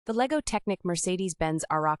The LEGO Technic Mercedes-Benz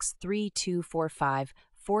Arocs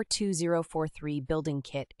 3245-42043 building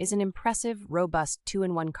kit is an impressive, robust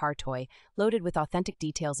 2-in-1 car toy loaded with authentic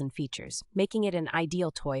details and features, making it an ideal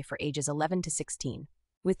toy for ages 11 to 16.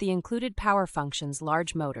 With the included power function's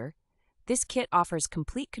large motor, this kit offers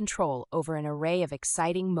complete control over an array of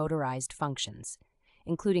exciting motorized functions,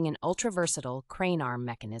 including an ultra-versatile crane arm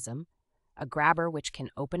mechanism, a grabber which can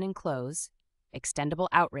open and close, extendable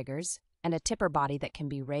outriggers, and a tipper body that can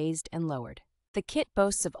be raised and lowered. The kit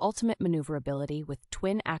boasts of ultimate maneuverability with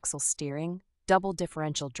twin-axle steering, double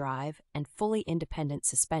differential drive, and fully independent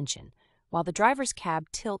suspension, while the driver's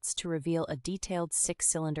cab tilts to reveal a detailed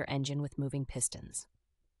 6-cylinder engine with moving pistons.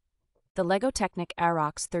 The LEGO Technic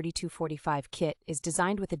Arocs 3245 kit is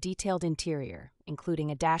designed with a detailed interior,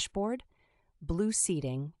 including a dashboard, blue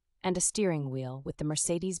seating, and a steering wheel with the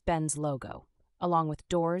Mercedes-Benz logo, along with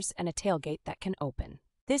doors and a tailgate that can open.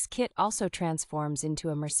 This kit also transforms into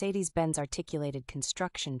a Mercedes-Benz articulated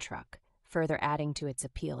construction truck, further adding to its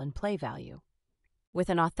appeal and play value. With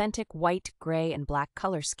an authentic white, gray, and black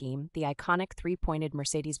color scheme, the iconic 3-pointed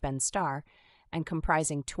Mercedes-Benz star, and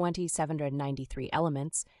comprising 2,793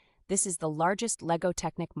 elements, this is the largest LEGO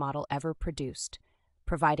Technic model ever produced,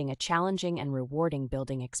 providing a challenging and rewarding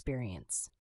building experience.